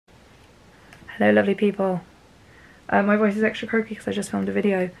Hello lovely people. My voice is extra croaky because I just filmed a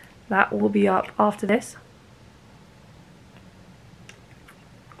video. That will be up after this.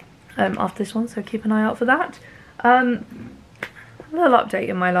 After this one, so keep an eye out for that. A little update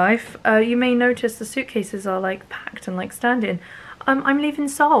in my life. You may notice the suitcases are like packed and like standing. I'm leaving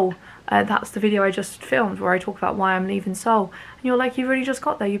Seoul. That's the video I just filmed where I talk about why I'm leaving Seoul. And you're like, you've already just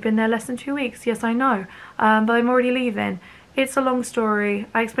got there, you've been there less than 2 weeks. Yes, I know, but I'm already leaving. It's a long story.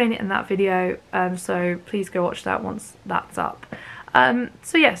 I explain it in that video, so please go watch that once that's up.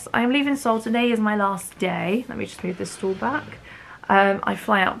 So yes, I am leaving Seoul. Today is my last day. Let me just move this stool back. I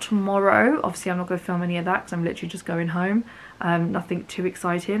fly out tomorrow. Obviously I'm not going to film any of that because I'm literally just going home. Nothing too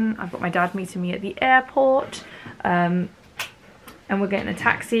exciting. I've got my dad meeting me at the airport, and we're getting a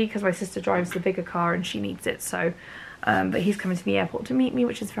taxi because my sister drives the bigger car and she needs it. So but he's coming to the airport to meet me,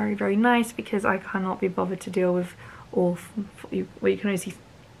 which is very, very nice because I cannot be bothered to deal with all, well, you can only see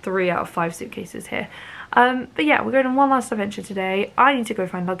 3 out of 5 suitcases here. But yeah, we're going on one last adventure today. I need to go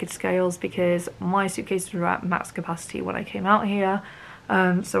find luggage scales because my suitcases were at max capacity when I came out here.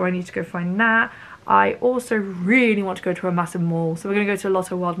 So I need to go find that. I also really want to go to a massive mall. So we're going to go to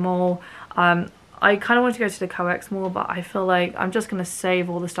Lotte World Mall. I kind of want to go to the XOXO mall, but I feel like I'm just going to save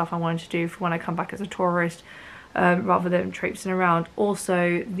all the stuff I wanted to do for when I come back as a tourist, rather than traipsing around.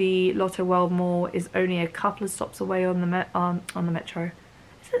 Also, the Lotte World Mall is only a couple of stops away on the metro.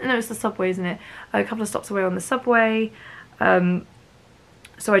 No, it's the subway, isn't it? A couple of stops away on the subway, so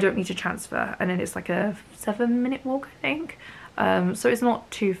I don't need to transfer, and then it's like a 7-minute walk, I think. So it's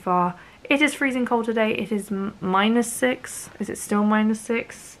not too far. It is freezing cold today. It is -6. Is it still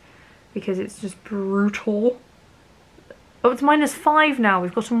 -6? Because it's just brutal. Oh, it's -5 now.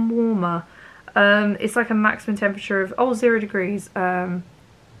 We've gotten warmer. It's like a maximum temperature of 0 degrees. Yeah,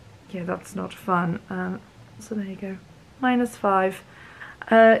 that's not fun. So there you go, -5.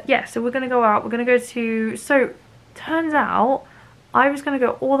 Yeah, so we're gonna go out. We're gonna go to, so turns out I was gonna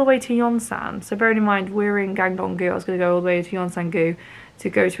go all the way to Yonsan. So bearing in mind we're in Gangdong-gu, I was gonna go all the way to Yonsan-gu to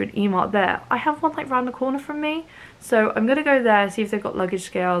go to an E-Mart there. I have one like round the corner from me, so I'm gonna go there, see if they've got luggage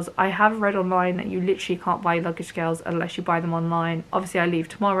scales. I have read online that you literally can't buy luggage scales unless you buy them online. Obviously I leave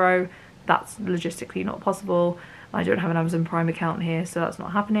tomorrow, that's logistically not possible. I don't have an Amazon Prime account here, so that's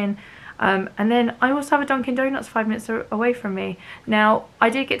not happening. And then I also have a Dunkin' Donuts 5 minutes away from me. Now, I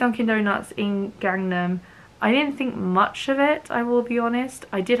did get Dunkin' Donuts in Gangnam. I didn't think much of it, I will be honest.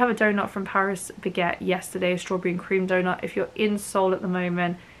 I did have a donut from Paris Baguette yesterday, a strawberry and cream donut. If you're in Seoul at the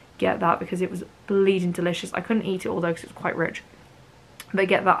moment, get that because it was bleeding delicious. I couldn't eat it all though because it's quite rich. But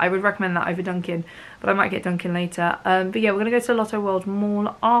get that. I would recommend that over Dunkin', but I might get Dunkin' later. But yeah, we're going to go to Lotte World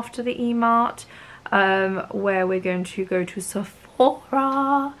Mall after the E-Mart, where we're going to go to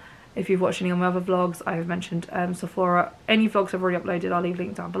Sephora. If you've watched any of my other vlogs, I have mentioned Sephora. Any vlogs I've already uploaded, I'll leave a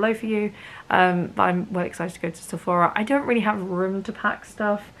link down below for you. But I'm well excited to go to Sephora. I don't really have room to pack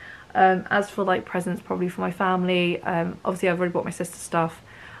stuff. As for like presents, probably for my family. Obviously, I've already bought my sister's stuff.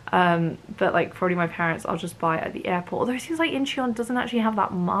 But like probably my parents, I'll just buy at the airport. Although it seems like Incheon doesn't actually have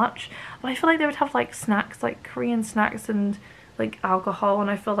that much. But I feel like they would have like snacks, like Korean snacks and like alcohol.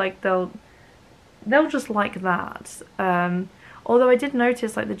 And I feel like they'll just like that. Although I did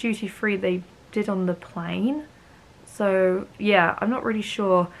notice like the duty free they did on the plane. So yeah, I'm not really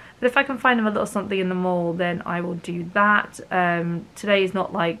sure. But if I can find them a little something in the mall, then I will do that. Today is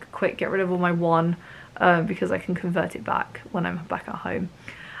not like quick get rid of all my one, because I can convert it back when I'm back at home.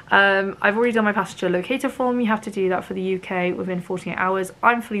 I've already done my passenger locator form. You have to do that for the UK within 48 hours.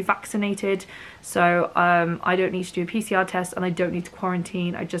 I'm fully vaccinated, so I don't need to do a PCR test and I don't need to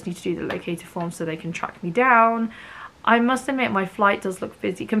quarantine. I just need to do the locator form so they can track me down. I must admit my flight does look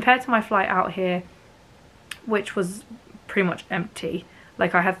busy compared to my flight out here, which was pretty much empty.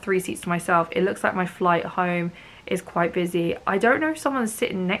 Like I had 3 seats to myself. It looks like my flight home is quite busy. I don't know if someone's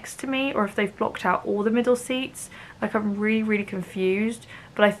sitting next to me or if they've blocked out all the middle seats. Like I'm really, really confused.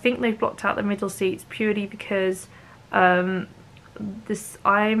 But I think they've blocked out the middle seats purely because I'm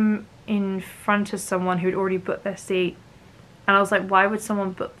in front of someone who'd already booked their seat. And I was like, why would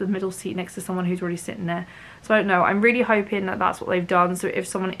someone book the middle seat next to someone who's already sitting there? So I don't know. I'm really hoping that that's what they've done. So if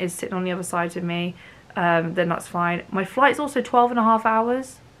someone is sitting on the other side of me, then that's fine. My flight's also 12.5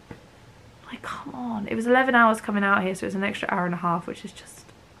 hours. Like, come on. It was 11 hours coming out here, so it's an extra hour and a half, which is just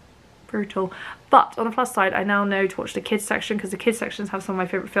brutal. But on the plus side, I now know to watch the kids section because the kids sections have some of my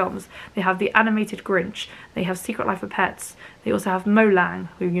favourite films. They have the animated Grinch. They have Secret Life of Pets. They also have Molang,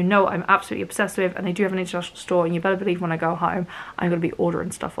 who you know I'm absolutely obsessed with, and they do have an international store, and you better believe when I go home I'm going to be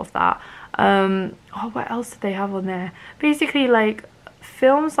ordering stuff off that. Oh, what else did they have on there? Basically like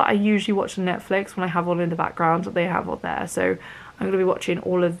films that I usually watch on Netflix when I have one in the background that they have on there. So I'm going to be watching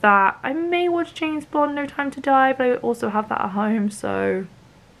all of that. I may watch James Bond No Time to Die, but I also have that at home, so...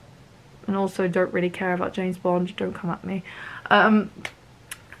 And also don't really care about James Bond, don't come at me.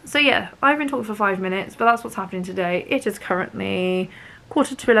 So yeah, I've been talking for 5 minutes, but that's what's happening today. It is currently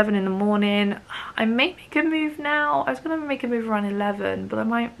 11:15 in the morning. I may make a move now. I was going to make a move around 11, but I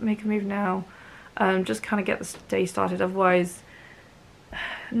might make a move now. Just kind of get the day started, otherwise...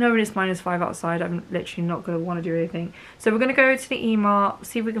 knowing it's -5 outside, I'm literally not going to want to do anything. So we're going to go to the E-Mart,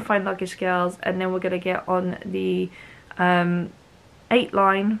 see if we can find luggage scales, and then we're going to get on the 8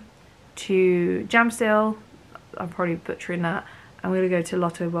 line to Jamsil. I'm probably butchering that. I'm going to go to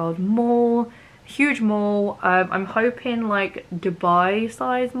Lotte World Mall. Huge mall. I'm hoping like Dubai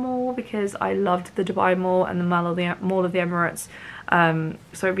size mall, because I loved the Dubai mall and the Mall of the Emirates.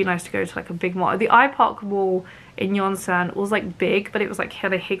 So it'd be nice to go to like a big mall. The iPark mall in Yonsan was like big, but it was like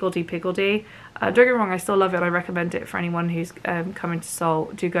kind of higgledy-piggledy. Don't get me wrong, I still love it. I recommend it for anyone who's coming to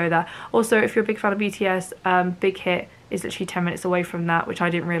Seoul. Do go there. Also, if you're a big fan of BTS, Big Hit is literally 10 minutes away from that, which I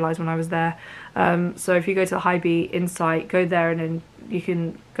didn't realise when I was there. So if you go to the High B Insight, go there and then you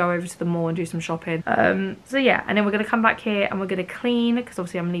can go over to the mall and do some shopping. So yeah, and then we're going to come back here and we're going to clean, because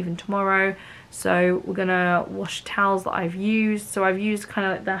obviously I'm leaving tomorrow. So we're going to wash towels that I've used. So I've used kind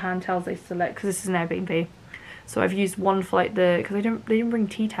of like the hand towels they select, because this is an Airbnb. So I've used one for like the, because they didn't bring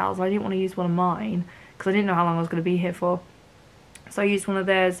tea towels. I didn't want to use one of mine because I didn't know how long I was going to be here for. So I used one of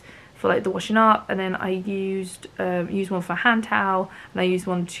theirs for like the washing up, and then I used one for hand towel, and I used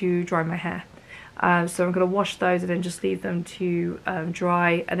one to dry my hair. So I'm going to wash those and then just leave them to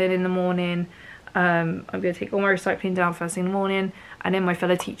dry. And then in the morning, I'm going to take all my recycling down first thing in the morning, and then my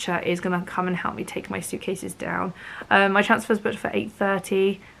fellow teacher is going to come and help me take my suitcases down. My transfer's booked for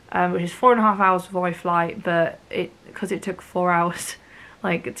 8:30. Which is 4.5 hours before my flight, but because it took 4 hours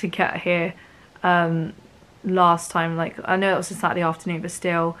like to get here last time, like I know it was a Saturday afternoon, but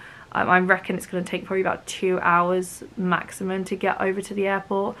still I reckon it's going to take probably about 2 hours maximum to get over to the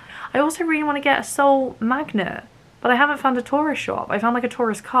airport. I also really want to get a Seoul magnet, but I haven't found a tourist shop. I found like a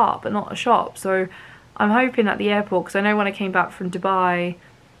tourist cart but not a shop, so I'm hoping at the airport, because I know when I came back from Dubai,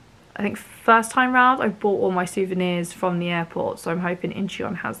 I think first time round I bought all my souvenirs from the airport, so I'm hoping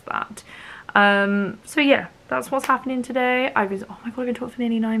Incheon has that. So yeah, that's what's happening today. Oh my god, I've been talking for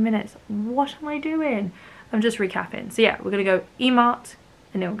nearly 9 minutes. What am I doing? I'm just recapping. So yeah, we're gonna go E-Mart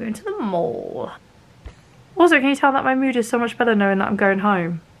and then we're going to the mall. Also, can you tell that my mood is so much better knowing that I'm going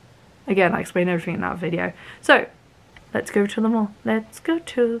home? Again, I explained everything in that video. So let's go to the mall. Let's go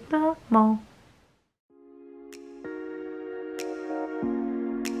to the mall.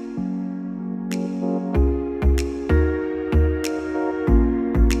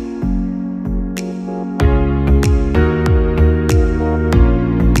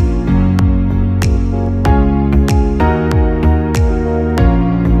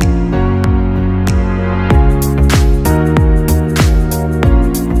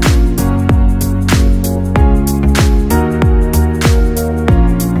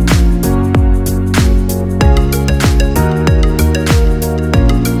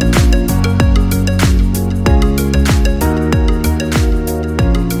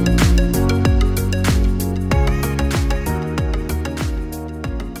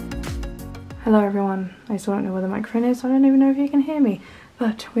 Hello everyone, I still don't know where the microphone is, so I don't even know if you can hear me,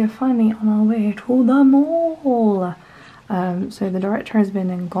 but we are finally on our way to the mall. So the director has been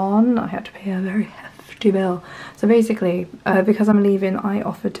and gone. I had to pay a very hefty bill. So basically, because I'm leaving, I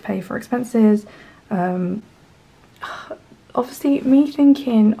offered to pay for expenses. Obviously me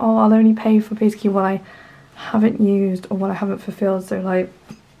thinking, oh, I'll only pay for basically what I haven't used or what I haven't fulfilled. So like,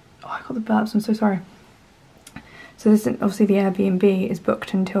 oh, I got the burps, I'm so sorry. So this, obviously the Airbnb is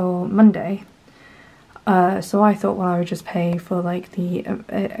booked until Monday. So I thought, well, I would just pay for like the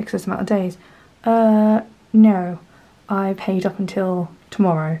excess amount of days. No, I paid up until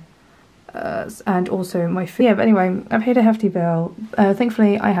tomorrow. And also my fee. Yeah, but anyway, I paid a hefty bill.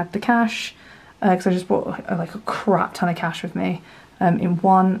 Thankfully I had the cash, because I just brought like a crap ton of cash with me in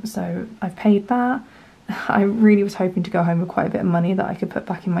one, so I've paid that. I really was hoping to go home with quite a bit of money that I could put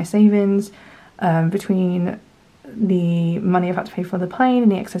back in my savings, between the money I've had to pay for the plane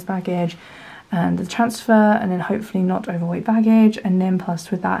and the excess baggage and the transfer, and then hopefully not overweight baggage, and then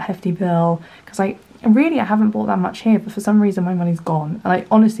plus with that hefty bill, because I haven't bought that much here, but for some reason my money's gone. Like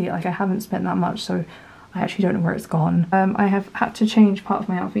honestly, like I haven't spent that much, so I actually don't know where it's gone. I have had to change part of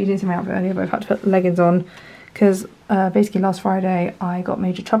my outfit. You didn't see my outfit earlier, but I've had to put leggings on because basically last Friday I got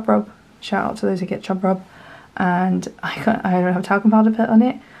major chub rub. Shout out to those who get chub rub, and I don't have talcum powder to put on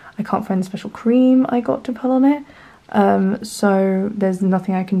it. I can't find the special cream I got to put on it. So there's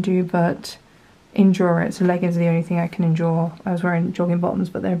nothing I can do but endure it. So leggings are the only thing I can endure. I was wearing jogging bottoms,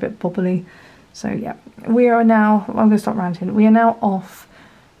 but they're a bit bubbly. So yeah, we are now, I'm gonna stop ranting. We are now off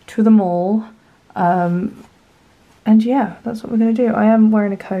to the mall. And yeah, that's what we're gonna do. I am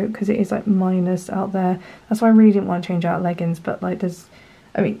wearing a coat because it is like minus out there. That's why I really didn't want to change out leggings, but like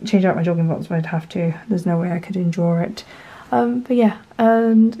change out my jogging bottoms, but I'd have to. There's no way I could endure it. But yeah,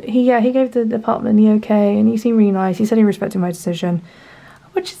 and he gave the apartment the okay, and he seemed really nice. He said he respected my decision,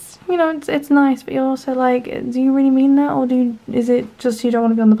 which is, you know, it's nice, but you're also like, do you really mean that, or is it just you don't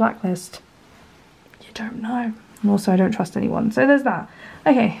want to be on the blacklist? You don't know. And also, I don't trust anyone, so there's that.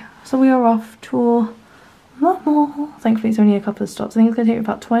 Okay, so we are off to the mall. Thankfully, it's only a couple of stops. I think it's going to take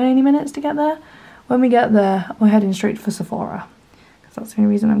about 20 minutes to get there. When we get there, we're heading straight for Sephora, because that's the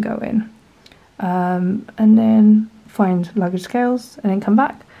only reason I'm going. And then find luggage scales, and then come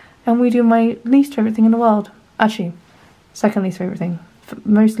back, and we do my least favourite thing in the world. Actually, second least favourite thing.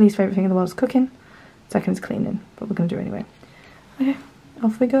 Most least favourite thing in the world is cooking. Second is cleaning, but we're going to do it anyway. Okay,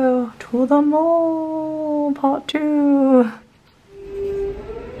 off we go to the mall, part 2.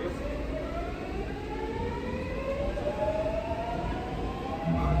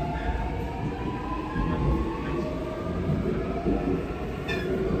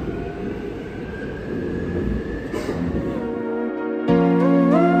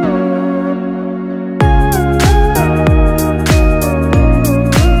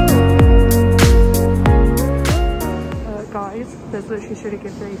 There's literally Studio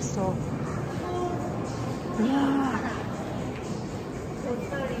Ghibli store. Yeah.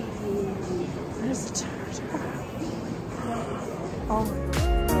 There's the turret. Oh my god.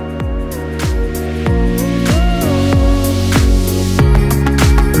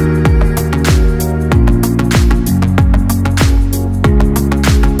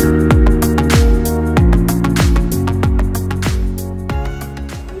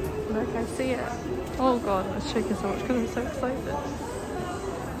 Look, I see it. Oh god, I was shaking so much because I'm so excited.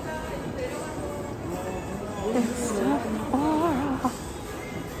 It's Sephora.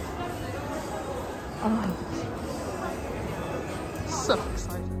 Oh, so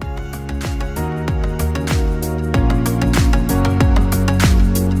excited.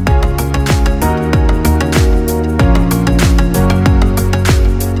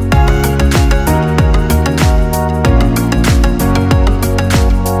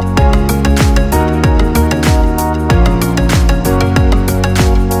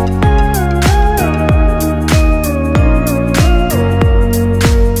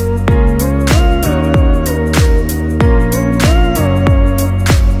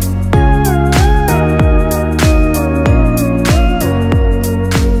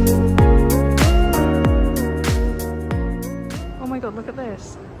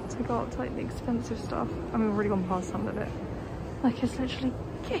 Stuff. I mean, we've already gone past some of it. Like, it's literally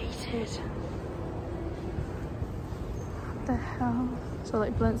gated. What the hell? So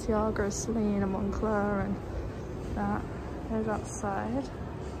like Balenciaga, Celine and Moncler and that. There's outside.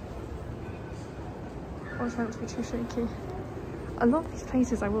 I was meant to be too shaky. A lot of these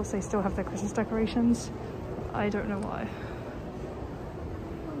places, I will say, still have their Christmas decorations. I don't know why.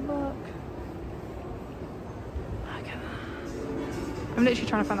 Look. I'm literally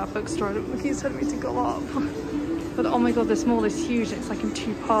trying to find that bookstore. It keeps telling me to go up. But oh my god, this mall is huge. It's like in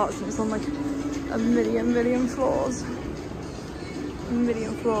 2 parts and it's on like a million floors. A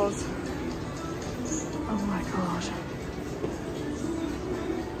million floors. Oh my god.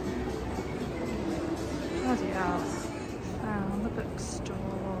 Bloody hell. Found the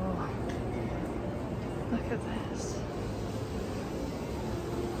bookstore. Look at this.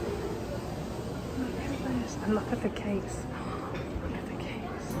 Look at this. And look at the case.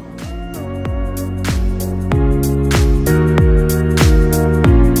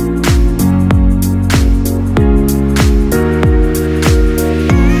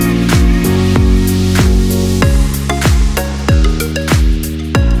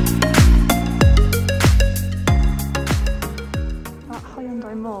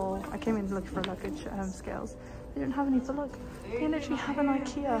 For luggage scales. They don't have any, but look, they literally have an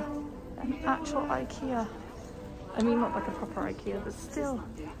IKEA, an actual IKEA. I mean, not like a proper IKEA, but still,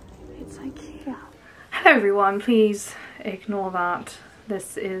 it's IKEA. Hello everyone, please ignore that.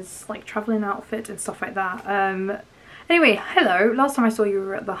 This is like traveling outfit and stuff like that. Anyway, hello. Last time I saw you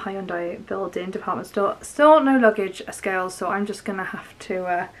were at the Hyundai building department store. Still no luggage scales, so I'm just gonna have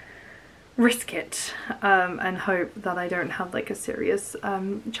to risk it and hope that I don't have like a serious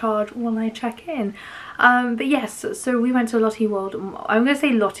charge when I check in. But yes, so we went to Lotte World. I'm gonna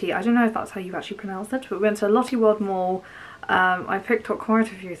say Lotte. I don't know if that's how you actually pronounce it, but we went to Lotte World Mall. I picked up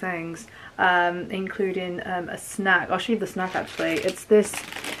quite a few things, including a snack. I'll show you the snack actually. It's this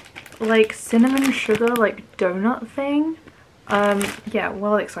like cinnamon sugar like donut thing. Yeah,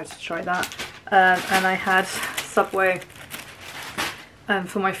 well excited to try that. And I had Subway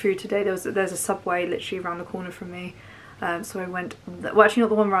for my food today. There's a Subway literally around the corner from me. So I went, well actually not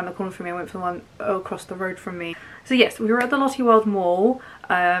the one around the corner from me, I went for the one across the road from me. So yes, we were at the Lotte World Mall.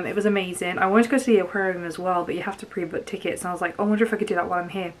 It was amazing. I wanted to go to the aquarium as well, but you have to pre-book tickets, and I was like, oh, I wonder if I could do that while I'm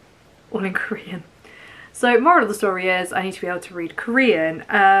here, all in Korean. So moral of the story is I need to be able to read Korean,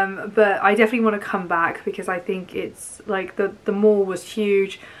 but I definitely want to come back because I think it's like the mall was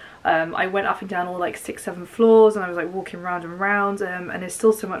huge. I went up and down all like 6-7 floors, and I was like walking round and round, and there's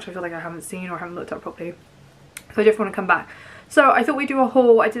still so much I feel like I haven't seen or haven't looked at properly. So I just want to come back. So I thought we'd do a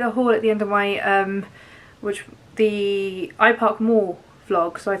haul. I did a haul at the end of my the iPark Mall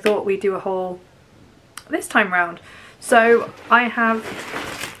vlog, so I thought we'd do a haul this time round. So I have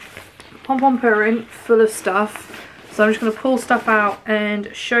Pom Pom Purin full of stuff, so I'm just going to pull stuff out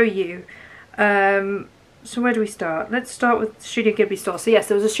and show you. So where do we start? Let's start with the Studio Ghibli store. So yes,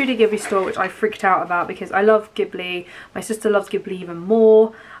 there was a Studio Ghibli store which I freaked out about because I love Ghibli. My sister loves Ghibli even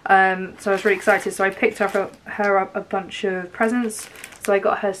more. So I was really excited. So I picked her up a bunch of presents. So I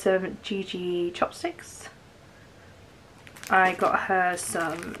got her some Gigi chopsticks. I got her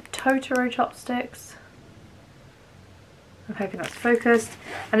some Totoro chopsticks. I'm hoping that's focused.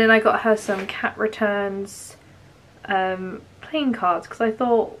 And then I got her some Cat Returns playing cards because I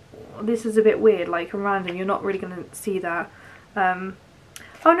thought this is a bit weird, like random, you're not really going to see that. Oh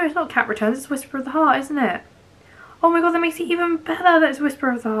no, it's not Cat Returns, it's Whisper of the Heart, isn't it? Oh my god, that makes it even better that it's Whisper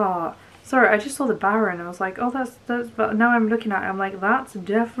of the Heart. Sorry, I just saw the Baron and I was like, oh that's, but now I'm looking at it, I'm like, that's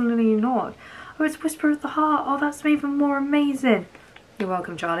definitely not. Oh, it's Whisper of the Heart, oh that's even more amazing. You're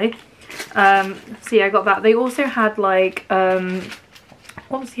welcome, Charlie. So yeah, I got that. They also had like,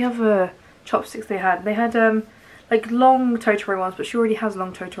 what was the other chopsticks they had? They had like long Totoro ones, but she already has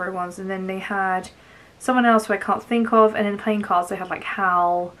long Totoro ones, and then they had someone else who I can't think of, and then playing cards they had like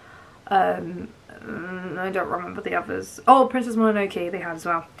Hal, I don't remember the others. Oh, Princess Mononoke they had as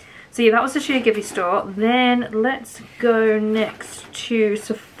well. So yeah, that was the Studio Ghibli store. Then let's go next to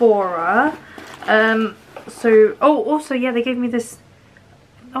Sephora. So, oh, also yeah, they gave me this,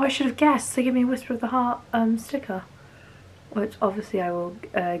 oh I should have guessed, they gave me a Whisper of the Heart sticker, which obviously I will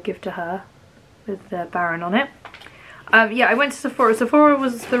give to her with the Baron on it. Yeah, I went to Sephora. Sephora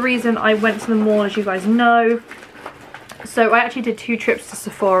was the reason I went to the mall, as you guys know. So I actually did 2 trips to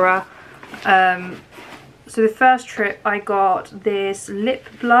Sephora. So the first trip I got this lip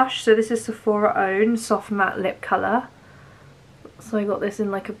blush. So this is Sephora own soft matte lip colour. So I got this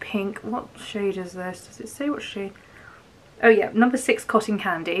in like a pink. What shade is this? Does it say what shade? Oh yeah, number 6 Cotton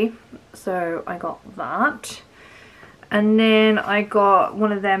Candy. So I got that. And then I got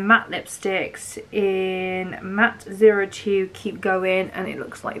one of their matte lipsticks in Matte 02 Keep Going, and it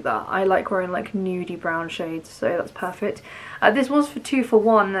looks like that. I like wearing like nudie brown shades, so that's perfect. This was for 2 for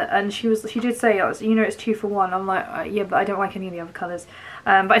 1, and she did say, you know, it's 2 for 1. I'm like, yeah, but I don't like any of the other colours.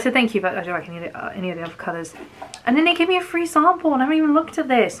 But I said thank you, but I don't like any of the other colours. And then they gave me a free sample, and I haven't even looked at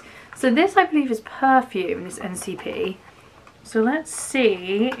this. So this, I believe, is perfume, this NCP. So let's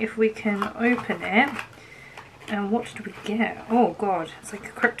see if we can open it. And what did we get? Oh god, it's like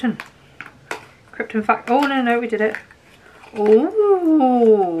a Krypton fact. Oh no, we did it.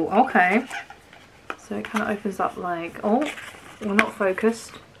 Oh, okay. So it kind of opens up like, oh, we're not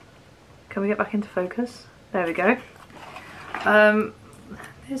focused. Can we get back into focus? There we go.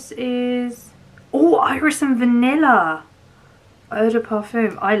 This is, oh, Iris and Vanilla. Eau de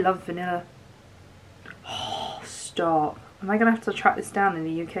Parfum. I love vanilla. Oh, stop. Am I gonna have to track this down in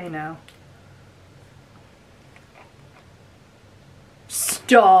the UK now?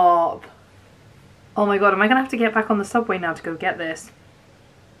 Stop! Oh my god, am I gonna have to get back on the subway now to go get this?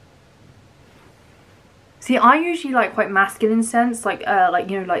 See, I usually like quite masculine scents, like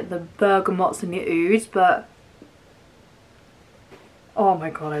you know, like the bergamots and the ouds, but oh my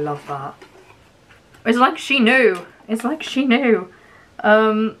god, I love that. It's like she knew. It's like she knew.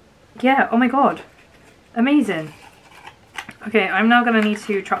 Yeah, oh my god. Amazing. Okay, I'm now gonna need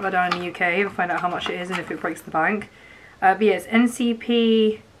to track that down in the UK and find out how much it is and if it breaks the bank. But yeah, it's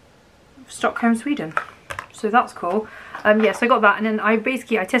NCP Stockholm, Sweden. So that's cool. Yeah, so I got that, and then I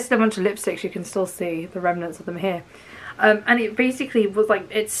tested a bunch of lipsticks. You can still see the remnants of them here. And it basically was like,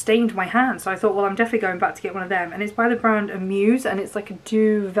 it stained my hand. So I thought, well, I'm definitely going back to get one of them. And it's by the brand Amuse, and it's like a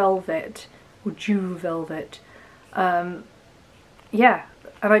Dew Velvet. Or Dew Velvet. Yeah,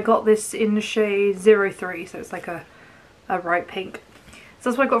 and I got this in the shade 03, so it's like a bright pink. So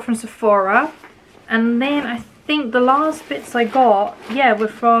that's what I got from Sephora. And then I think the last bits I got, yeah, were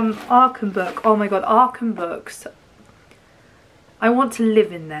from Arkham Book. Oh my god, Arkham Books. I want to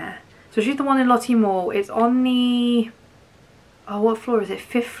live in there. So she's the one in Lotte Mall. It's on the, oh, what floor is it?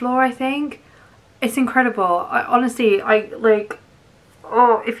 5th floor, I think. It's incredible. Honestly, I like,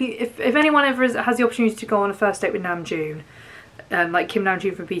 oh, if anyone ever has the opportunity to go on a first date with Namjoon, like Kim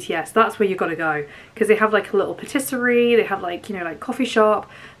Namjoon from BTS, that's where you gotta go, because they have like a little patisserie, they have like, you know, like coffee shop,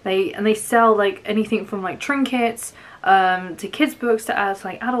 they sell like anything from like trinkets to kids books to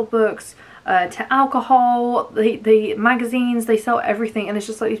like adult books, to alcohol, the magazines, they sell everything, and it's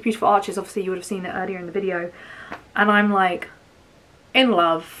just like these beautiful arches. Obviously you would have seen it earlier in the video, and I'm like in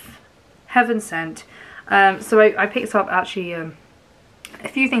love, heaven sent. So I picked up actually a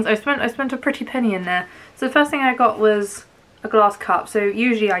few things. I spent a pretty penny in there. So the first thing I got was a glass cup. So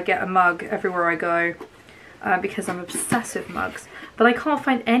usually I get a mug everywhere I go because I'm obsessed with mugs, but I can't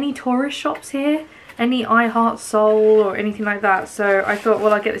find any tourist shops here, any I Heart Seoul or anything like that, so I thought,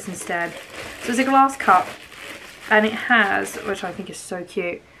 well, I'll get this instead. So it's a glass cup, and it has, which I think is so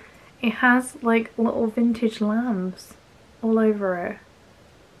cute, it has like little vintage lambs all over it.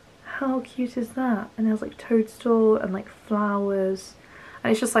 How cute is that? And there's like toadstool and like flowers, and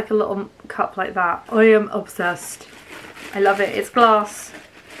it's just like a little cup like that. I am obsessed. I love it. It's glass,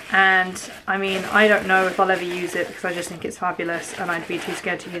 and I mean, I don't know if I'll ever use it because I just think it's fabulous and I'd be too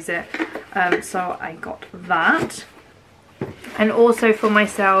scared to use it. So I got that. And also for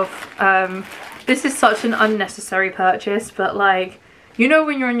myself, this is such an unnecessary purchase, but like, you know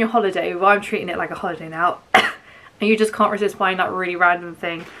when you're on your holiday, well, I'm treating it like a holiday now, and you just can't resist buying that really random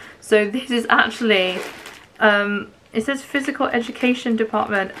thing. So this is actually, it says physical education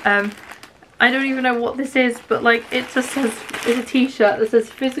department. I don't even know what this is, but like it just says, it's a t-shirt that says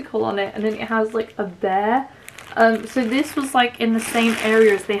physical on it, and then it has like a bear. So this was like in the same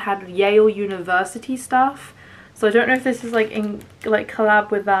area as they had Yale University stuff. So I don't know if this is like in like collab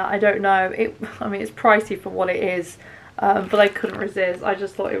with that. I don't know. I mean, it's pricey for what it is, but I couldn't resist. I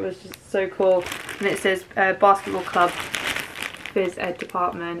just thought it was just so cool. And it says basketball club, phys ed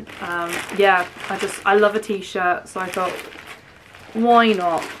department. Yeah, I love a t-shirt, so I thought, why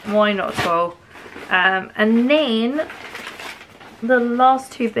not? Why not at all? And then the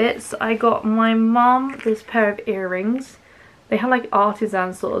last two bits, I got my mum this pair of earrings. They had like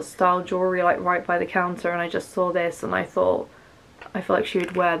artisan sort of style jewellery like right by the counter, and I just saw this and I thought, I feel like she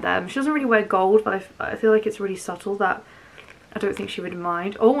would wear them. She doesn't really wear gold, but I feel like it's really subtle that I don't think she would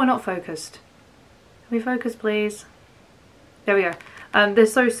mind. Oh, we're not focused. Can we focus, please? There we go. They're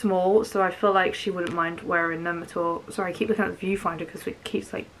so small, so I feel like she wouldn't mind wearing them at all. Sorry, I keep looking at the viewfinder because it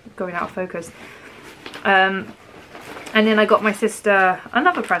keeps like going out of focus. And then I got my sister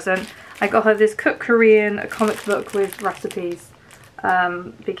another present. I got her this Cook Korean, a comic book with recipes,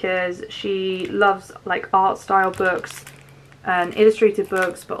 because she loves like art style books and illustrated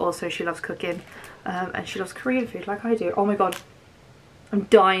books, but also she loves cooking, and she loves Korean food like I do. Oh my god, I'm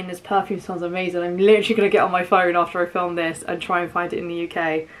dying. This perfume smells amazing. I'm literally going to get on my phone after I film this and try and find it in the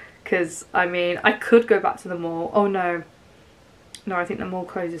UK, because I mean, I could go back to the mall. Oh no. No, I think the mall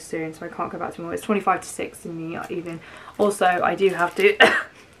closes soon, so I can't go back to the mall. It's 25 to 6 in the evening. Also, I do have to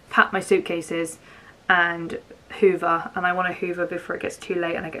pack my suitcases and hoover, and I want to hoover before it gets too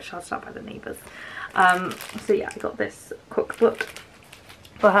late and I get shouted at by the neighbours. So yeah, I got this cookbook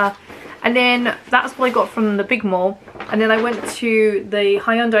for her, and then that's what I got from the big mall. And then I went to the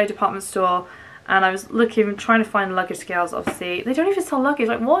Hyundai department store, and I was looking, trying to find luggage scales. Obviously they don't even sell luggage.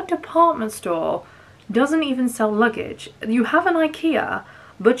 Like, what department store doesn't even sell luggage? You have an IKEA,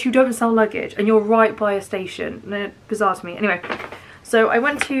 but you don't sell luggage, and you're right by a station. Bizarre to me. Anyway, so I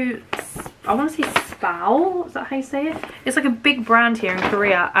went to, I want to say Spao, is that how you say it? It's like a big brand here in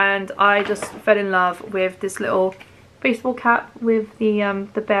Korea, and I just fell in love with this little baseball cap with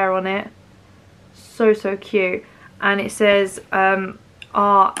the bear on it. So cute. And it says our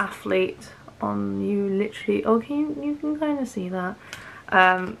athlete on you, literally. Oh, you can kind of see that.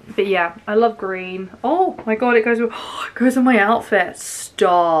 But yeah, I love green. Oh my god, it goes with, oh, it goes with my outfit.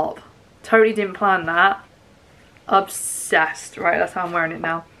 Stop. Totally didn't plan that. Obsessed. Right, that's how I'm wearing it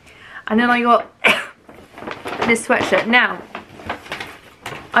now. And then I got this sweatshirt. Now,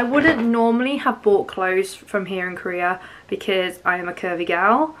 I wouldn't normally have bought clothes from here in Korea because I am a curvy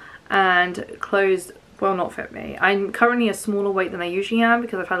gal and clothes will not fit me. I'm currently a smaller weight than I usually am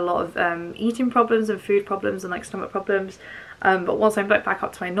because I've had a lot of eating problems and food problems and like stomach problems. But once I'm back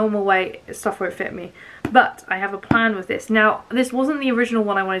up to my normal weight, stuff won't fit me. But I have a plan with this. Now, this wasn't the original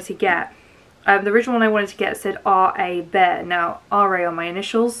one I wanted to get. The original one I wanted to get said R.A. Bear. Now, R.A. are my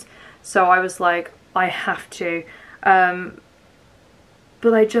initials, so I was like, I have to.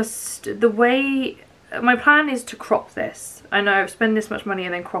 But I just, the way, my plan is to crop this. I know, spend this much money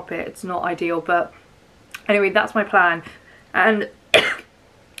and then crop it. It's not ideal, but anyway, that's my plan. And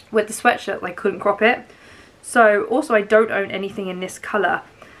with the sweatshirt, I couldn't crop it. So also I don't own anything in this colour,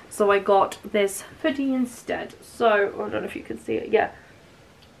 so I got this hoodie instead. So I don't know if you can see it. Yeah,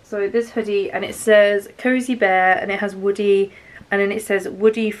 so this hoodie, and it says Cozy Bear, and it has Woody, and then it says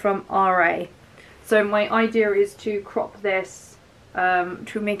Woody from RA. So my idea is to crop this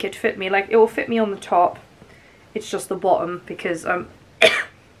to make it fit me. Like, it will fit me on the top, it's just the bottom, because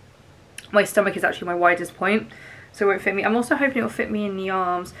my stomach is actually my widest point, so it won't fit me. I'm also hoping it will fit me in the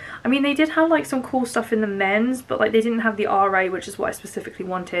arms. I mean, they did have like some cool stuff in the men's, but like they didn't have the RA, which is what I specifically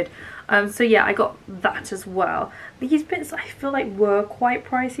wanted. So yeah, I got that as well. These bits I feel like were quite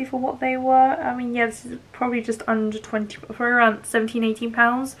pricey for what they were. I mean, yeah, this is probably just under 20, for around 17-18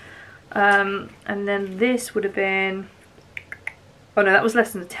 pounds. And then this would have been, oh no, that was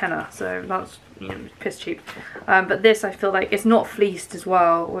less than a tenner, so that's, you know, piss cheap. But this, I feel like it's not fleeced as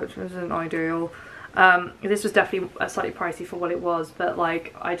well, which isn't ideal. This was definitely slightly pricey for what it was, but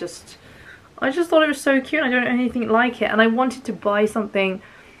like I just thought it was so cute. I don't know anything like it, and I wanted to buy something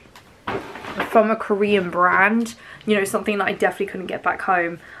from a Korean brand, you know, something that I definitely couldn't get back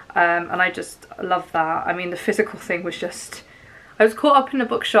home. And I just love that. I mean, the physical thing was just, I was caught up in the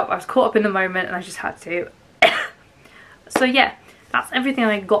bookshop, I was caught up in the moment, and I just had to. So yeah, that's everything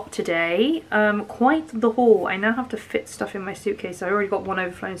I got today. Quite the haul. I now have to fit stuff in my suitcase. I already got one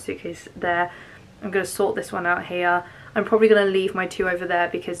overflowing suitcase there. I'm going to sort this one out here. I'm probably going to leave my two over there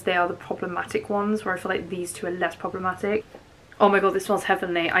because they are the problematic ones, where I feel like these two are less problematic. Oh my god, this smells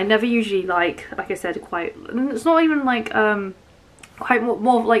heavenly. I never usually like I said, quite, it's not even like quite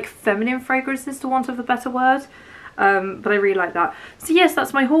more like feminine fragrances, to want of a better word. But I really like that. So yes,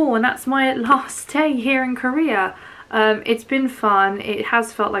 that's my haul, and that's my last day here in Korea. It's been fun. It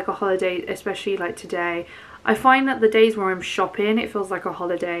has felt like a holiday, especially like today. I find that the days where I'm shopping, it feels like a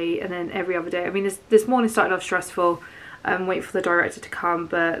holiday, and then every other day. I mean, this morning started off stressful, waiting for the director to come,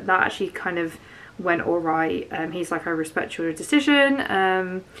 but that actually kind of went all right. He's like, I respect your decision.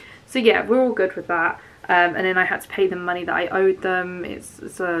 So yeah, we're all good with that. And then I had to pay them money that I owed them.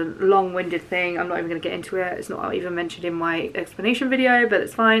 It's a long-winded thing. I'm not even going to get into it. It's not even mentioned in my explanation video, but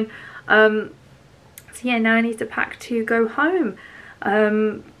it's fine. So yeah, now I need to pack to go home.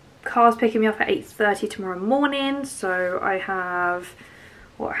 Car's picking me up at 8:30 tomorrow morning, so I have,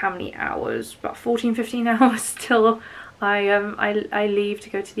 what, how many hours? About 14-15 hours till I leave to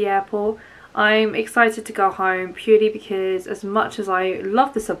go to the airport. I'm excited to go home purely because, as much as I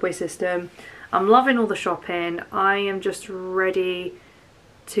love the subway system, I'm loving all the shopping, I am just ready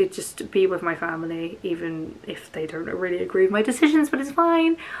to just be with my family, even if they don't really agree with my decisions, but it's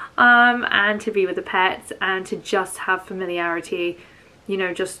fine. And to be with the pets, and to just have familiarity, you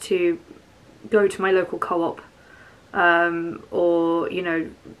know, just to go to my local co-op, or, you know,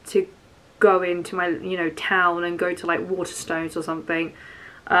 to go into my, you know, town and go to like Waterstones or something.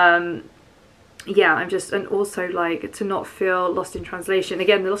 Yeah, I'm just, and also like to not feel lost in translation.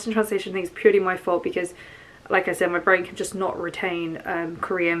 Again, the lost in translation thing is purely my fault because, like I said, my brain can just not retain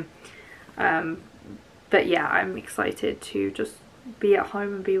Korean. But yeah, I'm excited to just be at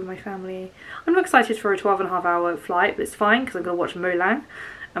home and be with my family. I'm not excited for a 12.5-hour flight, but it's fine because I'm going to watch Mulan,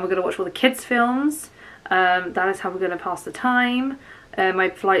 and we're going to watch all the kids' films. That is how we're going to pass the time.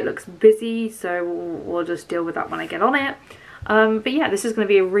 My flight looks busy, so we'll just deal with that when I get on it. But yeah, this is going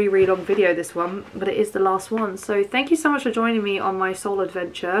to be a really long video, this one, but it is the last one. So thank you so much for joining me on my Seoul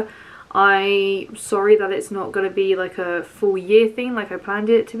adventure. I'm sorry that it's not going to be like a full year thing like I planned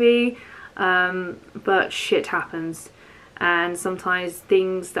it to be, but shit happens, and sometimes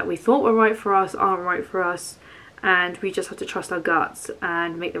things that we thought were right for us aren't right for us, and we just have to trust our guts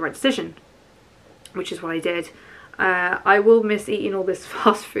and make the right decision, which is what I did. I will miss eating all this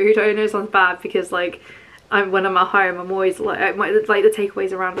fast food. I know it sounds bad because like when I'm at home, I'm always like, the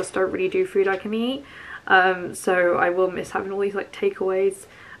takeaways around us don't really do food I can eat. So I will miss having all these like takeaways,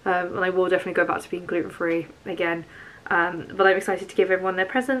 and I will definitely go back to being gluten-free again. But I'm excited to give everyone their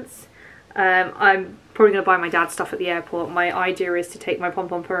presents. I'm probably going to buy my dad stuff at the airport. My idea is to take my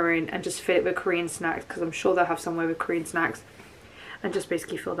pom-pom in and just fill it with Korean snacks, because I'm sure they'll have somewhere with Korean snacks, and just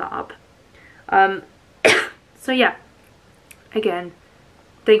basically fill that up. So yeah, again,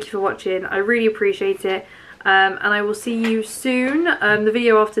 thank you for watching. I really appreciate it. And I will see you soon. The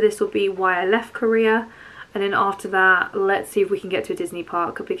video after this will be why I left Korea, and then after that, let's see if we can get to a Disney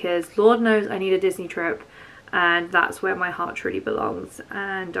park, because Lord knows I need a Disney trip, and that's where my heart truly belongs,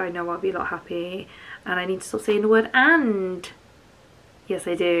 and I know I'll be a lot happy, and I need to stop saying the word "and." Yes,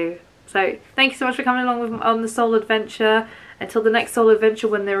 I do. So thank you so much for coming along with on the Seoul adventure. Until the next Seoul adventure,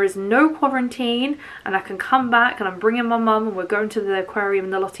 when there is no quarantine and I can come back and I'm bringing my mum and we're going to the aquarium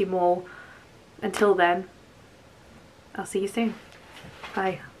in the Lotte Mall. Until then, I'll see you soon.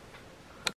 Bye.